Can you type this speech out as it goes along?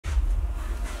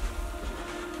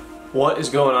What is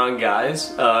going on,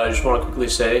 guys? I just want to quickly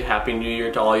say Happy New Year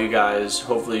to all you guys.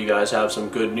 Hopefully you guys have some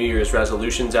good New Year's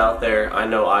resolutions out there. I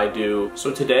know I do.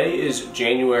 So today is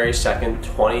January 2nd,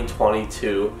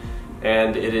 2022,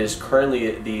 and it is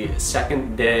currently the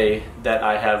second day that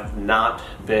I have not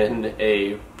been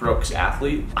a Brooks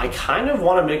athlete. I kind of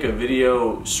want to make a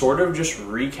video sort of just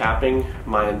recapping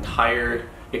my entire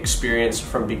experience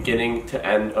from beginning to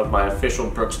end of my official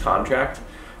Brooks contract.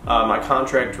 My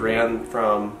contract ran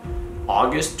from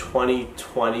August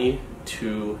 2020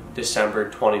 to December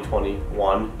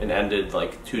 2021 and ended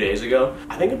like 2 days ago.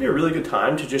 I think it'd be a really good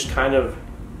time to just kind of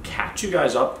catch you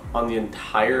guys up on the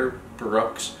entire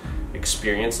Brooks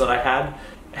experience that I had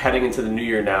heading into the new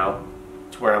year now,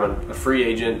 to where I'm a free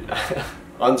agent,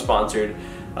 unsponsored.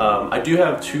 I do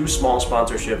have two small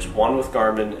sponsorships, one with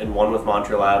Garmin and one with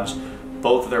Mantra Labs.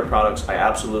 Both of their products I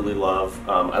absolutely love.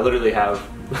 I literally have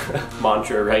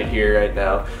Mantra right here, right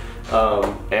now.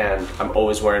 And I'm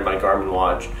always wearing my Garmin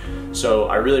watch. So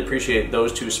I really appreciate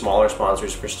those two smaller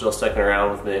sponsors for still sticking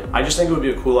around with me. I just think it would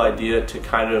be a cool idea to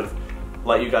kind of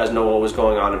let you guys know what was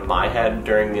going on in my head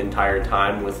during the entire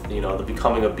time with, you know, the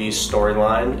Becoming a Beast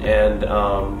storyline. And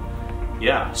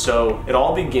yeah, so it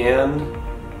all began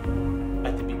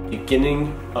at the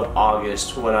beginning of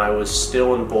August when I was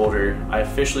still in Boulder. I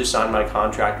officially signed my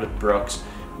contract with Brooks.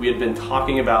 We had been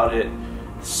talking about it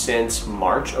since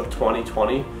March of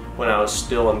 2020 when I was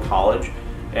still in college,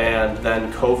 and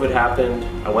then COVID happened.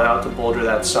 I went out to Boulder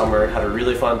that summer, had a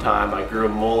really fun time. I grew a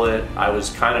mullet. I was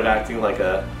kind of acting like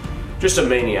just a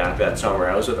maniac that summer.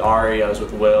 I was with Ari, I was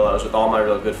with Will, I was with all my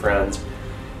real good friends,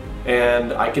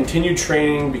 and I continued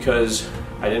training because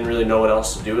I didn't really know what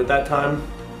else to do at that time.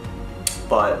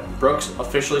 But Brooks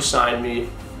officially signed me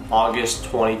August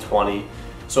 2020.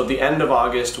 So at the end of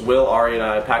August, Will, Ari, and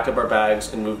I packed up our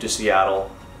bags and moved to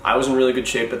Seattle. I was in really good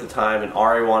shape at the time, and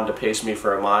Ari wanted to pace me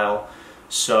for a mile.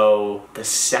 So the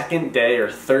second day or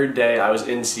third day I was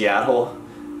in Seattle,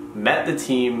 met the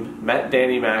team, met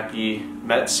Danny Mackey,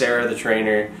 met Sarah the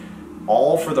trainer,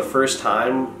 all for the first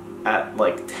time at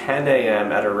like 10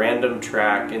 a.m. at a random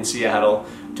track in Seattle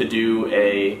to do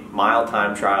a mile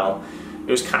time trial.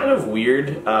 It was kind of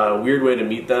weird, weird way to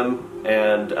meet them,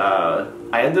 and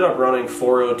I ended up running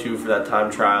 4:02 for that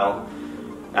time trial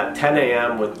at 10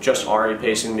 a.m. with just Ari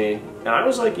pacing me, and I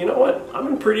was like, you know what, I'm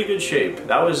in pretty good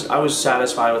shape. I was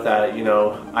satisfied with that. You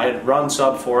know, I had run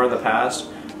sub 4 in the past,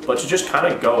 but to just kind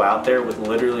of go out there with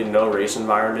literally no race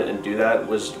environment and do that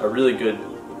was a really good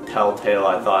telltale,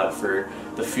 I thought, for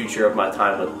the future of my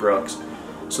time with Brooks.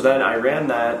 So then I ran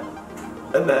that,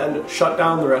 and then shut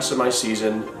down the rest of my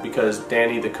season because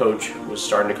Danny, the coach, was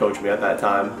starting to coach me at that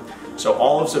time. So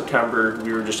all of September,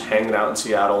 we were just hanging out in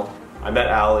Seattle. I met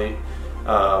Allie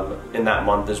in that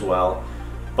month as well.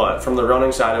 But from the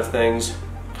running side of things,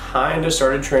 kind of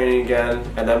started training again,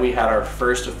 and then we had our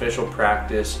first official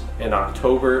practice in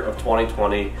October of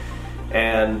 2020.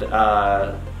 And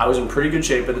I was in pretty good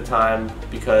shape at the time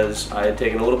because I had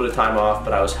taken a little bit of time off,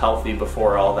 but I was healthy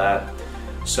before all that.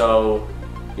 So,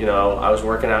 you know, I was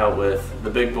working out with the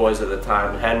big boys at the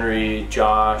time, Henry,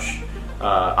 Josh,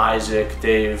 Isaac,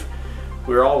 Dave.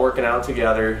 We were all working out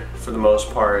together for the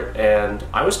most part, and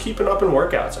I was keeping up in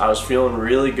workouts. I was feeling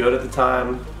really good at the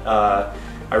time.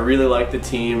 I really liked the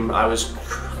team. I was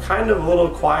kind of a little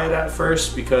quiet at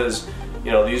first because,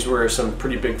 you know, these were some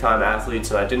pretty big time athletes,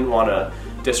 and I didn't want to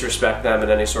disrespect them in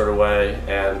any sort of way.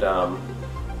 And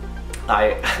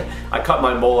I cut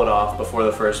my mullet off before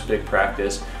the first big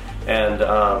practice. And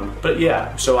but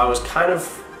yeah, so I was kind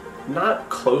of not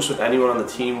close with anyone on the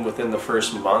team within the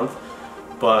first month,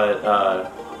 but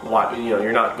you know,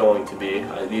 you're not going to be.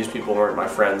 These people weren't my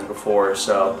friends before,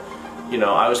 so you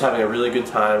know, I was having a really good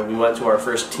time. We went to our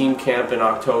first team camp in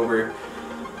October,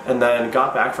 and then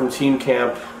got back from team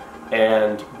camp,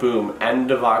 and boom,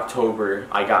 end of October,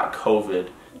 I got COVID.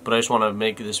 But I just want to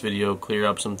make this video, clear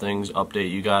up some things, update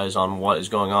you guys on what is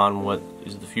going on, what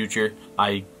is the future.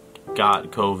 I got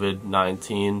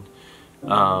COVID-19,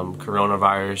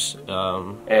 coronavirus,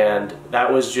 and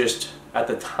that was just, at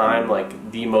the time,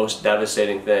 like the most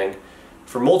devastating thing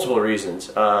for multiple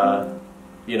reasons.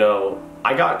 You know,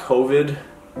 I got COVID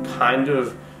kind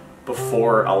of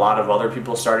before a lot of other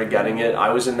people started getting it. I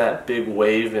was in that big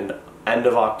wave in end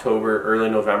of October, early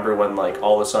November, when like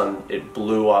all of a sudden it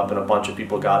blew up and a bunch of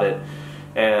people got it,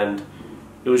 and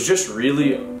it was just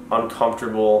really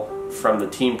uncomfortable from the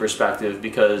team perspective,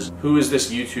 because who is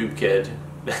this YouTube kid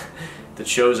that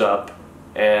shows up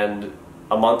and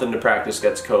a month into practice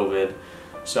gets COVID?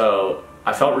 So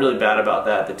I felt really bad about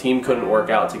that. The team couldn't work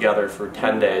out together for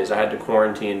 10 days. I had to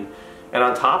quarantine, and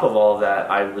on top of all of that,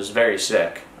 I was very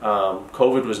sick.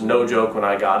 COVID was no joke when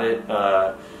I got it.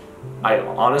 I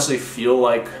honestly feel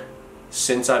like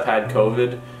since I've had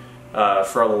COVID,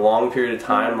 for a long period of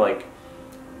time, like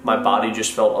my body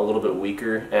just felt a little bit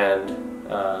weaker and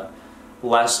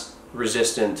less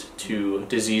resistant to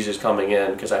diseases coming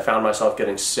in, because I found myself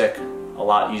getting sick a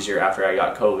lot easier after I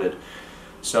got COVID.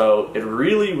 So it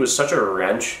really was such a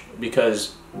wrench,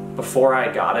 because before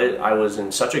I got it, I was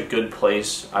in such a good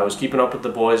place. I was keeping up with the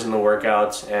boys in the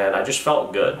workouts, and I just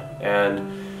felt good.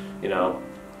 And, you know,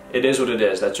 it is what it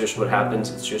is. That's just what happens.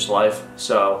 It's just life.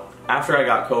 So after I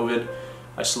got COVID,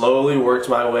 I slowly worked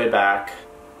my way back.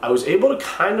 I was able to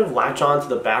kind of latch on to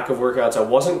the back of workouts. I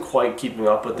wasn't quite keeping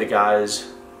up with the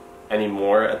guys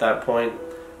anymore at that point,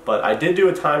 but I did do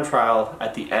a time trial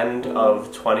at the end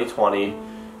of 2020.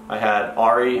 I had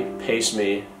Ari pace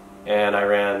me, and I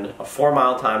ran a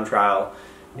 4-mile time trial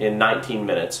in 19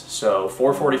 minutes. So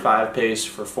 4:45 pace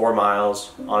for 4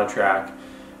 miles on a track.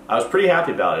 I was pretty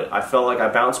happy about it. I felt like I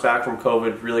bounced back from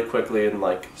COVID really quickly in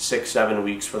like 6-7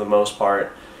 weeks for the most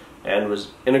part, and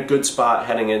was in a good spot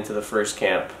heading into the first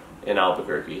camp in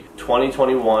Albuquerque.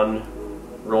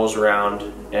 2021 rolls around,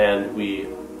 and we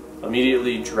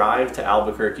immediately drive to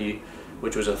Albuquerque,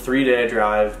 which was a 3-day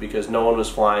drive because no one was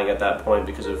flying at that point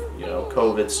because of, you know,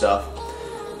 COVID stuff.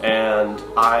 And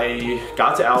I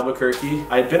got to Albuquerque.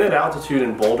 I had been at altitude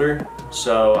in Boulder,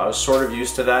 so I was sort of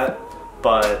used to that,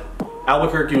 but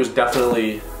Albuquerque was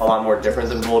definitely a lot more different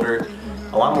than Boulder.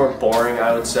 A lot more boring,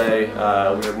 I would say.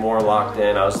 We were more locked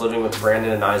in. I was living with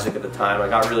Brandon and Isaac at the time. I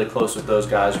got really close with those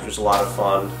guys, which was a lot of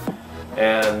fun.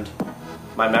 And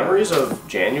my memories of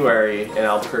January in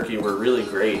Albuquerque were really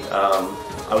great.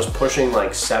 I was pushing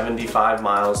like 75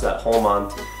 miles that whole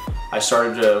month. I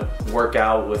started to work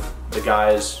out with the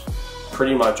guys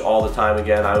pretty much all the time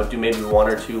again. I would do maybe 1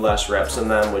 or 2 less reps than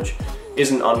them, which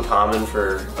isn't uncommon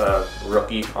for a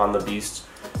rookie on the beasts.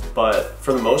 But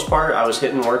for the most part, I was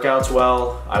hitting workouts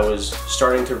well. I was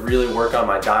starting to really work on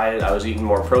my diet. I was eating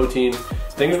more protein.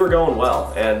 Things were going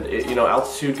well. And you know,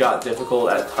 altitude got difficult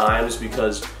at times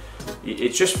because it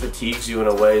just fatigues you in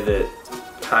a way that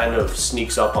kind of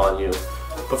sneaks up on you.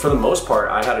 But for the most part,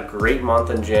 I had a great month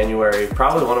in January,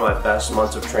 probably one of my best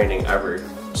months of training ever.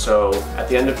 So at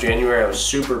the end of January, I was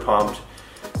super pumped.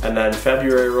 And then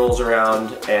February rolls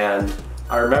around, and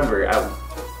I remember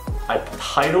I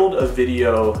titled a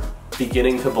video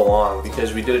 "Beginning to Belong"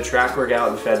 because we did a track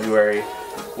workout in February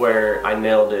where I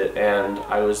nailed it, and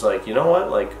I was like, you know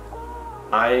what, like,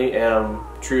 I am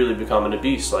truly becoming a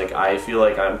beast. Like, I feel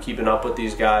like I'm keeping up with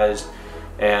these guys,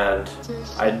 and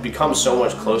I'd become so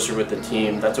much closer with the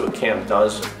team. That's what camp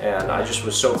does, and I just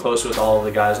was so close with all of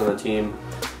the guys on the team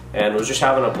and was just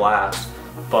having a blast.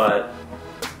 But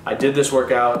I did this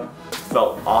workout,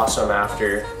 felt awesome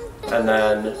after, and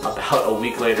then about a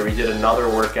week later we did another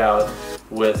workout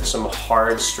with some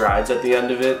hard strides at the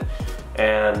end of it,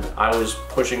 and I was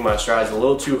pushing my strides a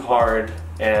little too hard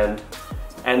and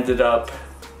ended up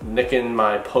nicking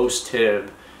my post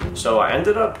tib. So I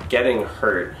ended up getting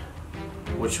hurt,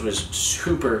 which was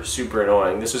super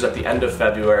annoying. This was at the end of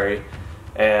February,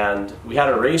 and we had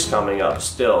a race coming up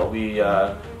still.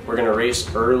 We're gonna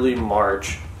race early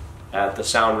March at the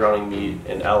Sound Running Meet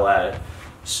in LA.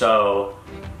 So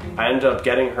I ended up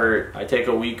getting hurt. I take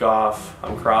a week off,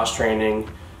 I'm cross training,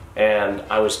 and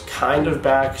I was kind of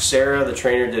back. Sarah, the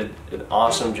trainer, did an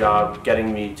awesome job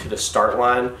getting me to the start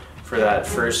line for that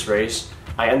first race.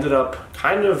 I ended up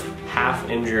kind of half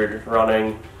injured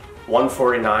running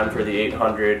 149 for the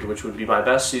 800, which would be my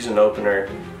best season opener.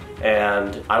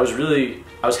 And I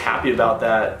was happy about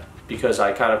that because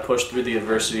I kind of pushed through the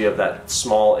adversity of that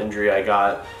small injury I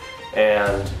got,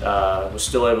 and was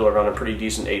still able to run a pretty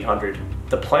decent 800.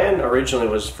 The plan originally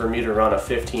was for me to run a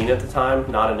 15 at the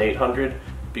time, not an 800,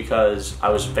 because I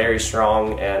was very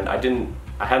strong and I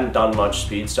hadn't done much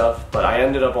speed stuff, but I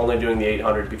ended up only doing the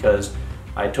 800 because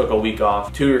I took a week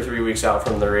off, 2 or 3 weeks out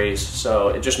from the race, so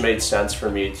it just made sense for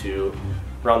me to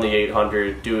run the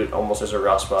 800, do it almost as a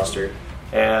rust buster.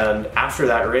 And after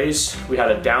that race, we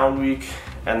had a down week,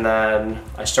 and then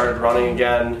I started running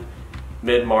again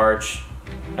mid-March,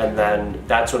 and then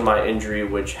that's when my injury,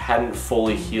 which hadn't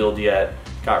fully healed yet,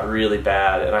 got really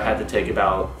bad, and I had to take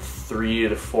about 3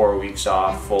 to 4 weeks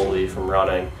off fully from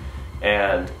running.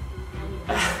 And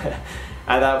at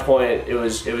that point, it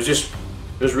was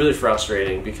really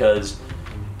frustrating because,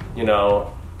 you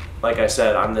know, like I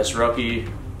said, I'm this rookie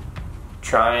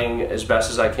trying as best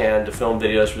as I can to film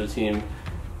videos for the team,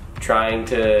 trying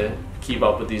to keep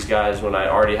up with these guys when I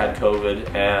already had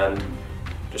COVID, and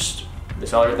just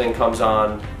this other thing comes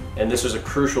on. And this was a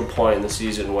crucial point in the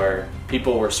season where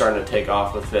people were starting to take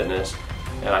off with fitness,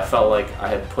 and I felt like I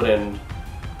had put in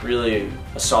really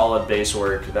a solid base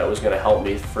work that was going to help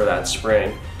me for that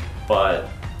spring. but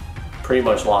pretty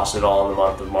much lost it all in the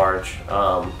month of March.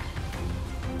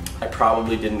 I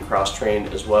probably didn't cross train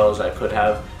as well as I could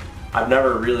have. I've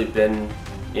never really been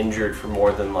injured for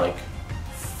more than like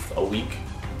a week.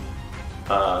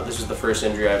 This is the first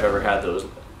injury I've ever had that was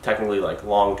technically like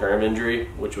long-term injury,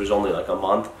 which was only like a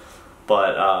month.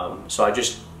 But so I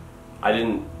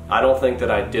don't think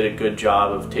that I did a good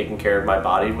job of taking care of my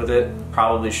body with it.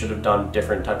 Probably should have done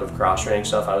different type of cross-training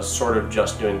stuff. I was sort of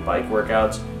just doing bike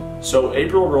workouts. So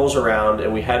April rolls around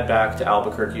and we head back to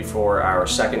Albuquerque for our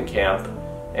second camp,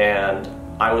 and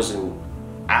I was in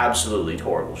absolutely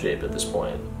horrible shape at this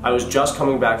point. I was just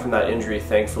coming back from that injury,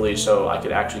 thankfully, so I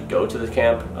could actually go to the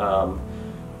camp.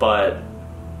 But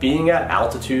being at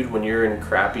altitude when you're in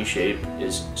crappy shape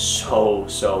is so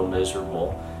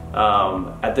miserable.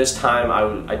 At this time,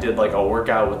 I did like a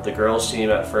workout with the girls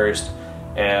team at first,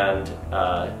 and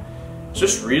it's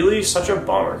just really such a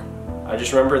bummer. I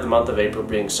just remember the month of April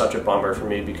being such a bummer for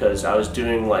me because I was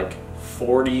doing like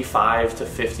 45 to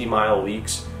 50 mile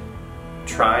weeks,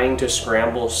 trying to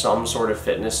scramble some sort of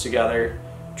fitness together,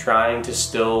 trying to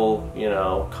still, you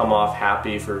know, come off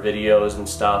happy for videos and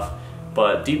stuff.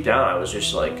 But deep down I was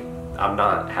just like, I'm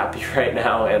not happy right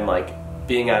now, and like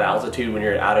being at altitude when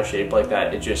you're out of shape like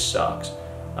that, it just sucks.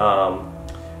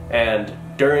 And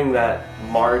during that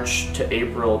March to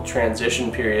April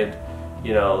transition period,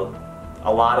 you know,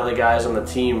 a lot of the guys on the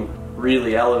team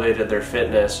really elevated their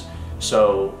fitness,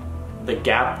 so the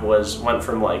gap went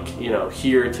from like, you know,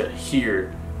 here to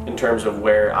here in terms of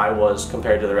where I was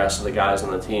compared to the rest of the guys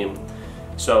on the team.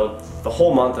 So the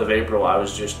whole month of April I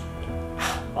was just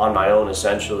on my own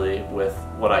essentially with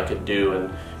what I could do,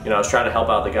 and you know, I was trying to help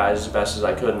out the guys as best as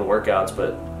I could in the workouts,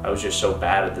 but I was just so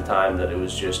bad at the time that it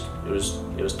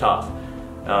was tough.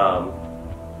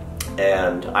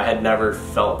 And I had never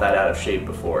felt that out of shape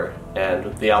before, and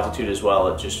with the altitude as well,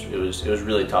 it was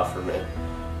really tough for me.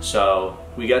 So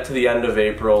we get to the end of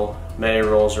April, May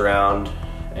rolls around,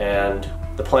 and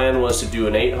the plan was to do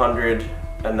an 800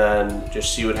 and then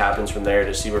just see what happens from there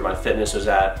to see where my fitness was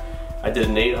at. I did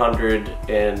an 800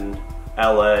 in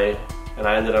LA, and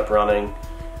I ended up running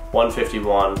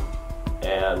 151,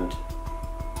 and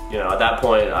you know, at that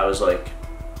point I was like,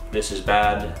 this is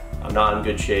bad, I'm not in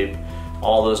good shape.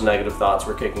 All those negative thoughts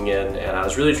were kicking in, and I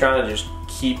was really trying to just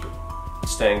keep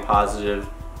staying positive,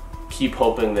 keep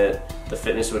hoping that the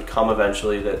fitness would come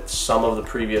eventually, that some of the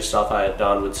previous stuff I had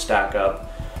done would stack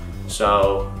up.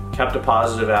 So kept a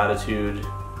positive attitude,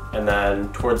 and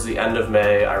then towards the end of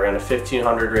May I ran a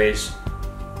 1500 race,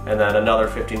 and then another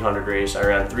 1500 race. I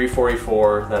ran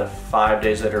 344, then 5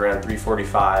 days later I ran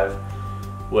 345,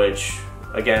 which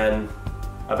again,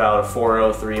 about a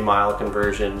 403 mile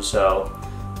conversion, so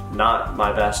not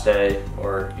my best day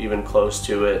or even close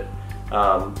to it.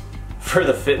 For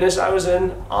the fitness I was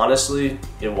in, honestly,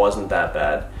 it wasn't that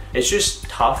bad. It's just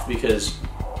tough because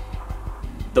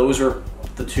those were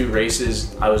the two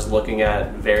races I was looking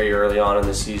at very early on in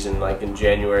the season, like in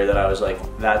January, that I was like,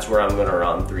 that's where I'm gonna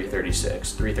run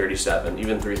 336, 337,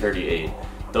 even 338.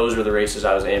 Those were the races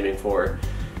I was aiming for.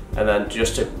 And then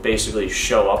just to basically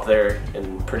show up there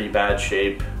in pretty bad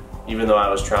shape, even though I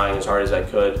was trying as hard as I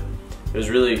could,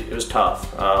 it was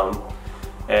tough.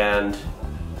 And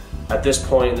at this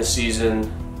point in the season,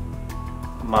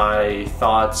 my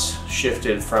thoughts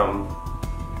shifted from,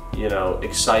 you know,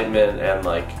 excitement and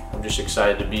like, I'm just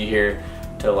excited to be here,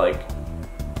 to like,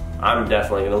 I'm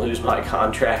definitely gonna lose my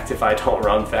contract if I don't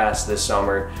run fast this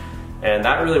summer. And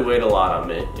that really weighed a lot on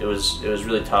me. It was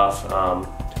really tough.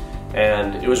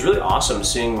 And it was really awesome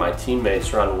seeing my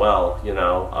teammates run well, you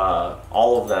know.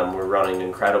 All of them were running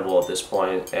incredible at this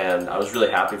point, and I was really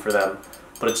happy for them.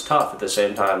 But it's tough at the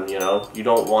same time, you know. You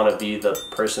don't want to be the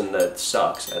person that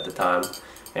sucks at the time,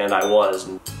 and I was.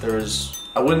 And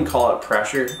I wouldn't call it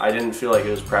pressure. I didn't feel like it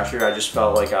was pressure. I just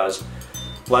felt like I was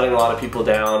letting a lot of people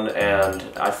down, and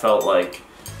I felt like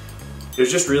it was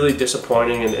just really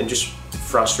disappointing and just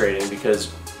frustrating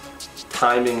because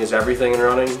timing is everything in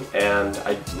running, and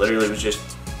I literally was just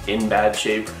in bad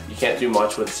shape. You can't do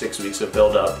much with 6 weeks of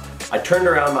build-up. I turned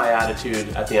around my attitude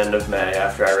at the end of May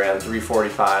after I ran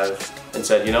 345 and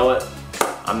said, you know what,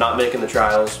 I'm not making the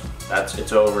trials.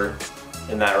 It's over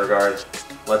in that regard.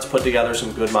 Let's put together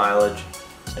some good mileage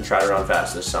and try to run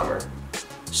fast this summer.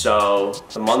 So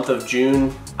the month of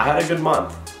June, I had a good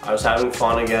month. I was having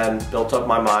fun again, built up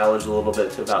my mileage a little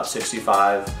bit to about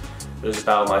 65. It was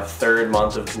about my third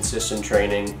month of consistent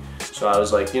training. So I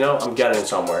was like, you know, I'm getting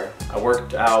somewhere. I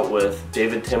worked out with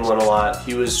David Timlin a lot.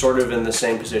 He was sort of in the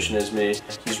same position as me.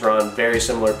 He's run very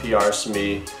similar PRs to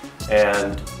me,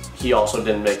 and he also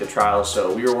didn't make the trials.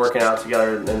 So we were working out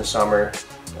together in the summer,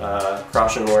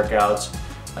 crushing workouts,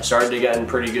 I started to get in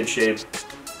pretty good shape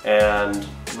and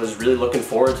was really looking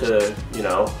forward to, you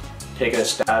know, taking a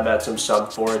stab at some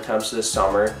sub-4 attempts this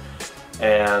summer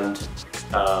and,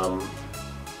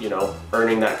 you know,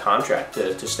 earning that contract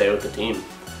to stay with the team.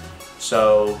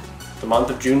 So the month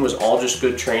of June was all just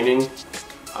good training.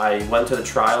 I went to the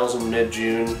trials in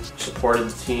mid-June, supported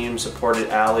the team, supported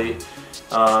Allie,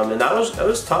 and that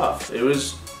was tough. It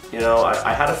was, you know,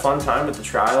 I had a fun time at the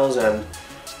trials, and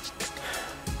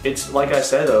it's like I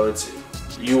said though, it's,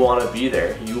 you want to be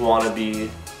there. You want to be,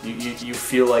 you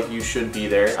feel like you should be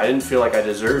there. I didn't feel like I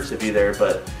deserved to be there,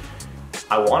 but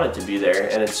I wanted to be there,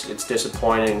 and it's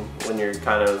disappointing when you're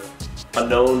kind of a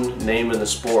known name in the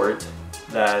sport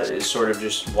that is sort of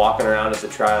just walking around at the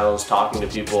trials, talking to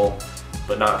people,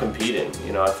 but not competing.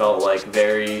 You know, I felt like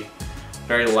very,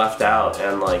 very left out,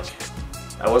 and like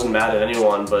I wasn't mad at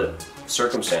anyone, but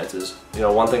circumstances. You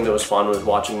know, one thing that was fun was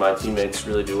watching my teammates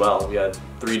really do well. We had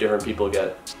 3 different people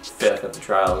get 5th at the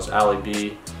trials: Allie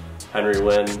B, Henry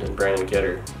Wynn, and Brandon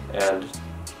Kidder. And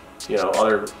you know,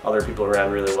 other people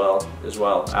ran really well as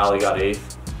well. Allie got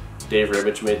 8th. Dave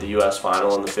Ribich made the US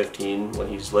final in the 15 when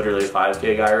he's literally a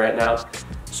 5K guy right now.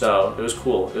 So it was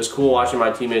cool. It was cool watching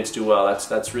my teammates do well.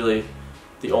 That's really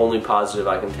the only positive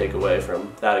I can take away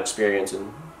from that experience.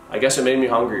 And I guess it made me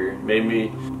hungrier. It made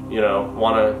me, you know,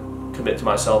 want to commit to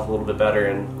myself a little bit better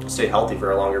and stay healthy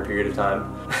for a longer period of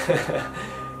time.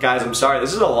 Guys, I'm sorry,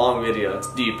 this is a long video.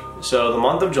 It's deep. So the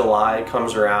month of July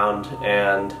comes around,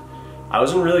 and I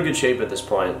was in really good shape at this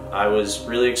point. I was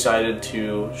really excited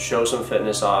to show some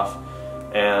fitness off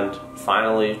and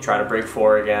finally try to break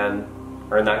 4 again,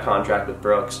 earn that contract with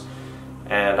Brooks.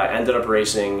 And I ended up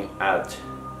racing at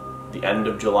the end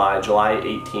of July, July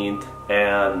 18th,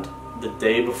 and the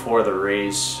day before the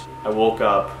race, I woke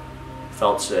up,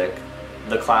 felt sick.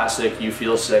 The classic, you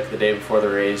feel sick the day before the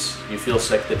race, you feel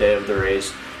sick the day of the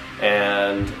race,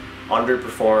 and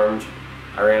underperformed.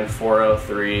 I ran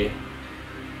 4:03.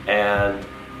 And,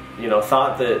 you know,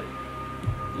 thought that,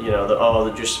 you know,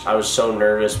 I was so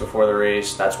nervous before the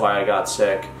race, that's why I got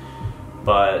sick.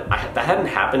 But that hadn't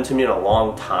happened to me in a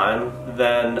long time.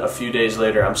 Then a few days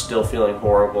later, I'm still feeling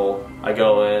horrible. I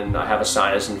go in, I have a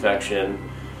sinus infection,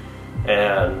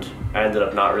 and I ended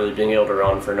up not really being able to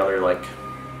run for another like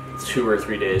 2 or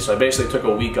 3 days. So I basically took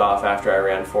a week off after I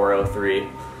ran 4:03.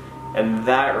 And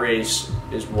that race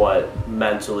is what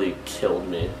mentally killed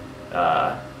me.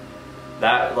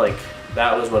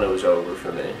 That was when it was over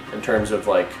for me in terms of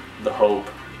like the hope.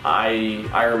 I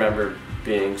remember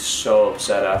being so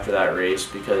upset after that race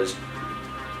because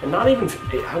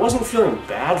I wasn't feeling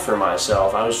bad for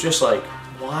myself. I was just like,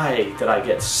 why did I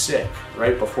get sick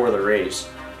right before the race?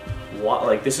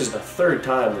 Like, this is the 3rd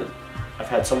time that I've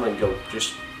had something go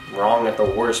just wrong at the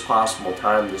worst possible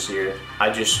time this year.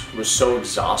 I just was so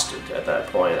exhausted at that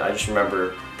point. I just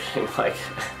remember being like,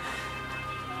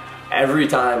 every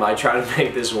time I try to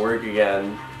make this work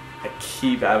again, I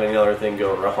keep having another thing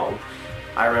go wrong.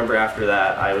 I remember after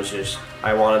that,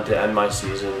 I wanted to end my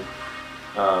season.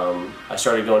 I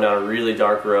started going down a really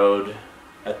dark road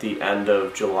at the end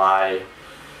of July,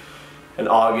 and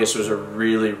August was a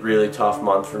really, really tough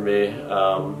month for me.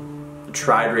 I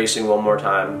tried racing one more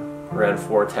time, ran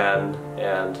 4:10,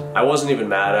 and I wasn't even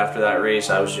mad after that race.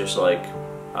 I was just like,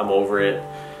 I'm over it.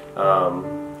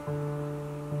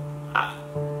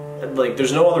 Like,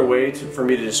 there's no other way for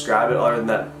me to describe it other than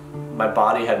that my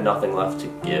body had nothing left to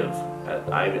give.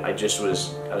 I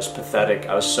was pathetic.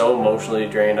 I was so emotionally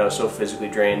drained. I was so physically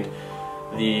drained.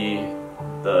 The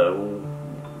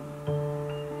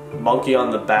monkey on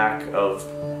the back of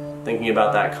thinking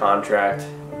about that contract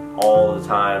all the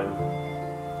time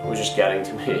was just getting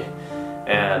to me,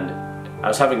 and I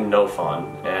was having no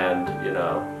fun. And you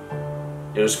know,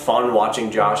 it was fun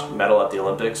watching Josh medal at the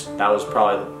Olympics. That was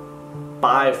probably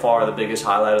by far the biggest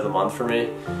highlight of the month for me,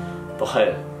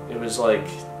 but it was like,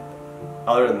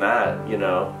 other than that, you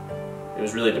know, it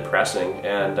was really depressing.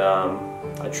 And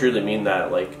I truly mean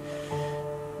that. Like,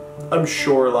 I'm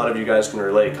sure a lot of you guys can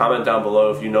relate. Comment down below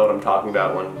if you know what I'm talking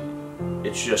about when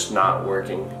it's just not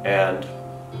working. And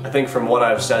I think from what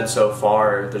I've said so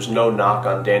far, there's no knock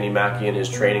on Danny Mackey and his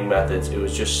training methods. It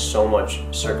was just so much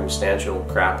circumstantial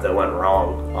crap that went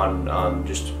wrong on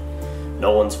just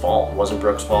no one's fault. It wasn't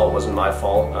Brooks' fault, it wasn't my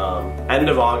fault. End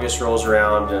of August rolls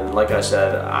around, and like I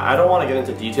said, I don't want to get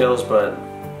into details, but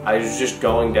I was just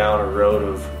going down a road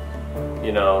of,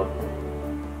 you know,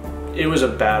 it was a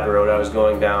bad road I was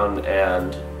going down,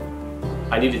 and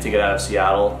I needed to get out of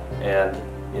Seattle. And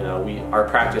you know, our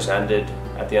practice ended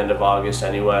at the end of August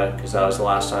anyway, because that was the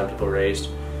last time people raced.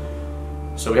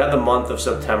 So we had the month of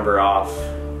September off,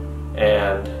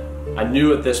 and I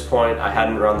knew at this point I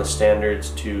hadn't run the standards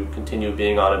to continue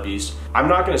being on a beast. I'm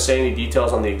not going to say any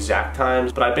details on the exact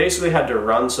times, but I basically had to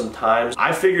run some times.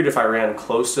 I figured if I ran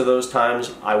close to those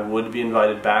times, I would be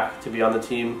invited back to be on the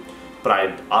team, but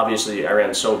I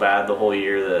ran so bad the whole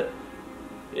year that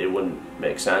it wouldn't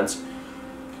make sense.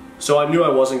 So I knew I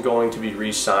wasn't going to be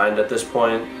re-signed at this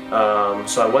point.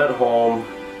 So I went home,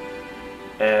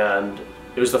 and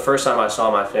it was the first time I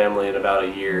saw my family in about a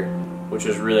year, which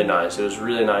was really nice. It was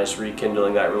really nice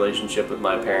rekindling that relationship with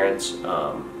my parents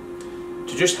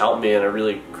to just help me in a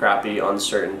really crappy,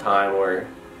 uncertain time where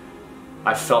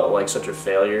I felt like such a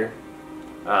failure.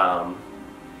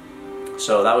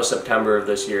 So that was September of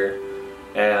this year,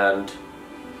 and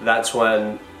that's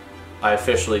when I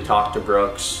officially talked to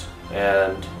Brooks,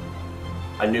 and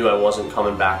I knew I wasn't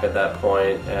coming back at that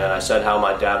point, and I said how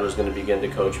my dad was going to begin to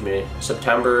coach me.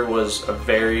 September was a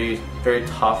very, very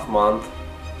tough month,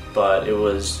 but it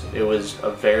was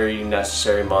a very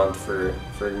necessary month for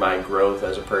my growth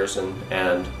as a person,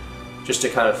 and just to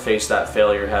kind of face that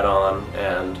failure head on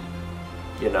and,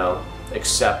 you know,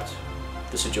 accept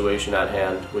the situation at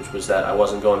hand, which was that I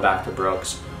wasn't going back to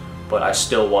Brooks, but I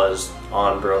still was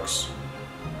on Brooks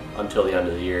until the end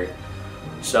of the year.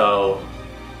 So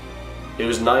it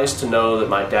was nice to know that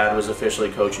my dad was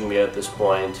officially coaching me at this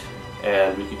point,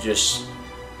 and we could just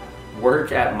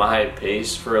work at my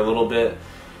pace for a little bit.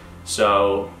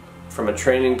 So from a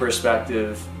training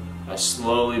perspective, I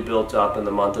slowly built up in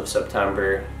the month of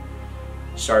September,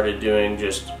 started doing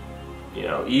just, you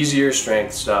know, easier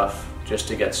strength stuff just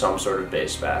to get some sort of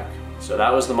base back. So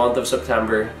that was the month of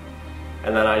September,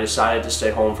 and then I decided to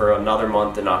stay home for another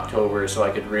month in October so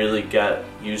I could really get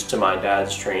used to my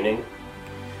dad's training.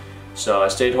 So I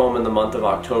stayed home in the month of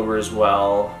October as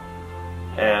well,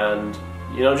 and,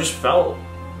 you know, just felt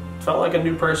like a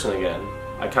new person again.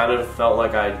 I kind of felt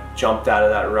like I jumped out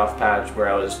of that rough patch where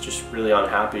I was just really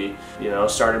unhappy. You know,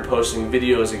 started posting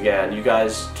videos again. You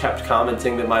guys kept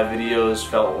commenting that my videos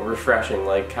felt refreshing,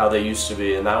 like how they used to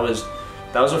be, and that was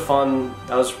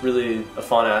really a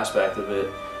fun aspect of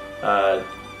it.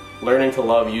 Learning to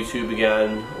love YouTube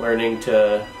again, learning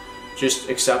to just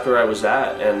accept where I was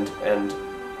at, and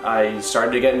I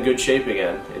started to get in good shape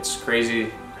again. It's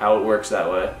crazy how it works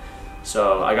that way.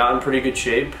 So I got in pretty good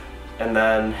shape, and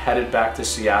then headed back to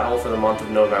Seattle for the month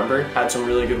of November. Had some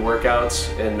really good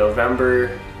workouts in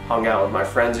November, hung out with my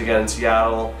friends again in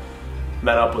Seattle,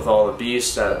 met up with all the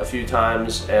beasts a few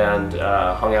times, and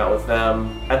hung out with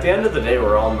them. At the end of the day,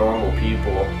 we're all normal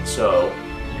people, so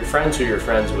you're friends who you're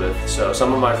friends with. So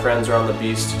some of my friends are on the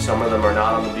beast, some of them are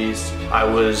not on the beast. I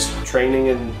was training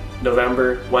in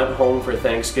November, went home for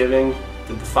Thanksgiving,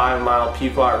 did the 5-mile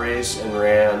Pequot race and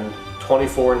ran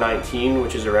 24:19,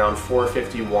 which is around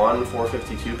 4:51,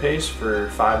 4:52 pace for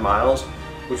 5 miles,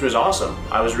 which was awesome.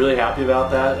 I was really happy about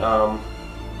that.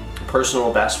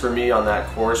 Personal best for me on that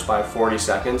course by 40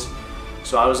 seconds.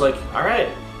 So I was like, all right,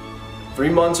 3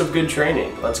 months of good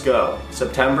training, let's go.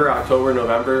 September, October,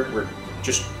 November were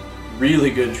just really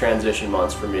good transition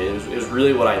months for me. It was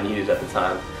really what I needed at the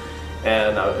time.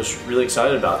 And I was really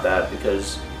excited about that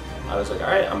because I was like, all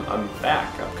right, I'm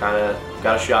back. I've kind of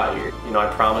got a shot here. You know, I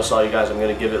promised all you guys I'm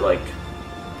going to give it like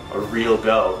a real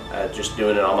go at just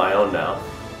doing it on my own now.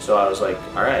 So I was like,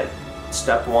 all right,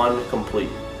 step one complete.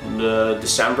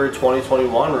 December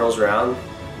 2021 rolls around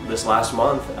this last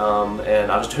month,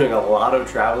 and I was doing a lot of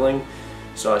traveling.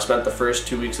 So I spent the first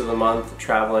 2 weeks of the month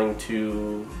traveling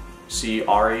to see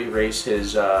Ari race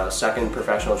his second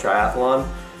professional triathlon.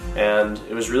 And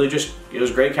it was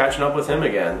great catching up with him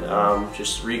again,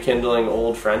 just rekindling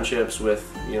old friendships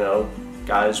with, you know,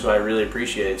 guys who I really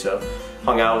appreciate. So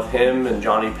hung out with him and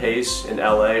Johnny Pace in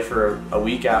LA for a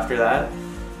week after that,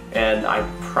 and I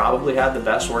probably had the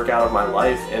best workout of my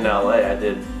life in LA. I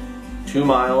did 2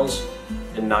 miles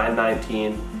in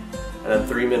 9:19, and then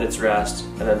 3 minutes rest,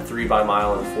 and then 3 by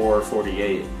mile in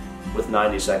 4:48 with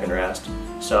 90-second rest.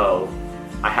 So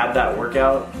I had that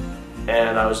workout,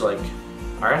 and I was like,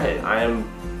 all right, I am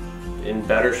in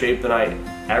better shape than I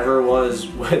ever was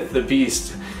with the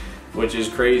beast, which is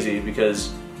crazy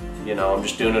because, you know, I'm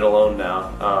just doing it alone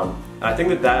now. I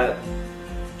think that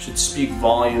should speak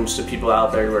volumes to people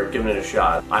out there who are giving it a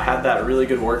shot. I had that really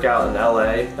good workout in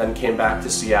LA, then came back to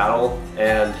Seattle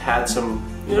and had some,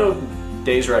 you know,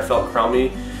 days where I felt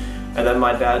crummy. And then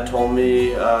my dad told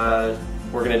me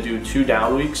we're gonna do 2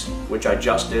 down weeks, which I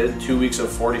just did, 2 weeks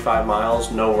of 45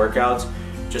 miles, no workouts,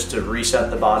 just to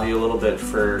reset the body a little bit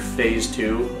for phase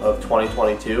 2 of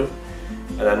 2022,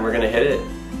 and then we're gonna hit it.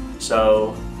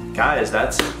 So guys,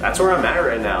 that's where I'm at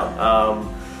right now.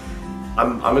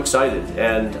 I'm excited,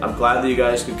 and I'm glad that you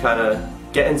guys could kind of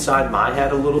get inside my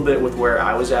head a little bit with where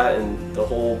I was at in the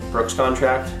whole Brooks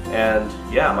contract. And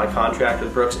yeah, my contract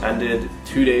with Brooks ended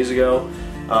 2 days ago.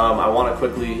 I want to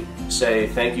quickly say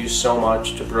thank you so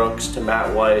much to Brooks, to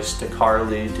Matt Weiss, to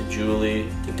Carly, to Julie,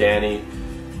 to Danny,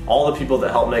 all the people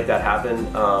that helped make that happen.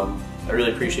 I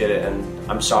really appreciate it,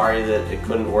 and I'm sorry that it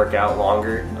couldn't work out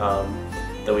longer,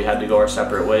 that we had to go our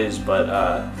separate ways, but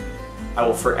I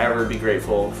will forever be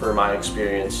grateful for my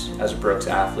experience as a Brooks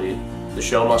athlete. The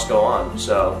show must go on.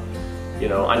 So, you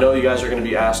know, I know you guys are going to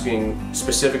be asking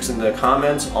specifics in the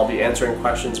comments. I'll be answering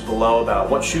questions below about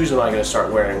what shoes am I going to start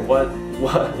wearing,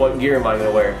 what gear am I going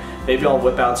to wear. Maybe I'll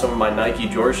whip out some of my Nike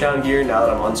Georgetown gear now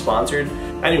that I'm unsponsored.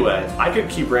 Anyway, I could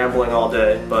keep rambling all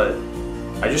day, but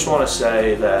I just want to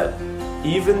say that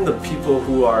even the people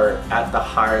who are at the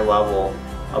higher level,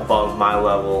 above my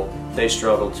level, they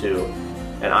struggle too.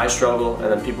 And I struggle, and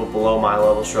then people below my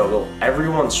level struggle.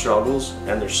 Everyone struggles,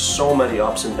 and there's so many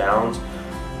ups and downs.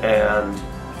 And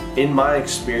in my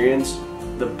experience,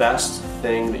 the best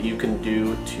thing that you can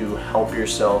do to help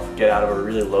yourself get out of a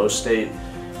really low state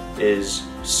is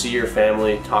see your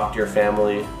family, talk to your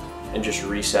family, and just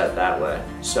reset that way.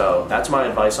 So that's my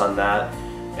advice on that,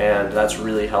 and that's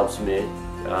really helped me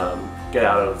get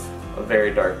out of a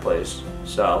very dark place.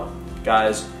 So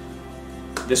guys,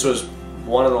 this was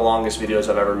one of the longest videos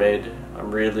I've ever made.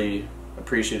 I'm really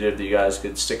appreciative that you guys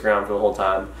could stick around for the whole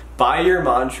time. Buy your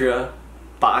mantra,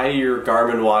 buy your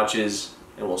Garmin watches,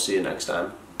 and we'll see you next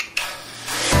time.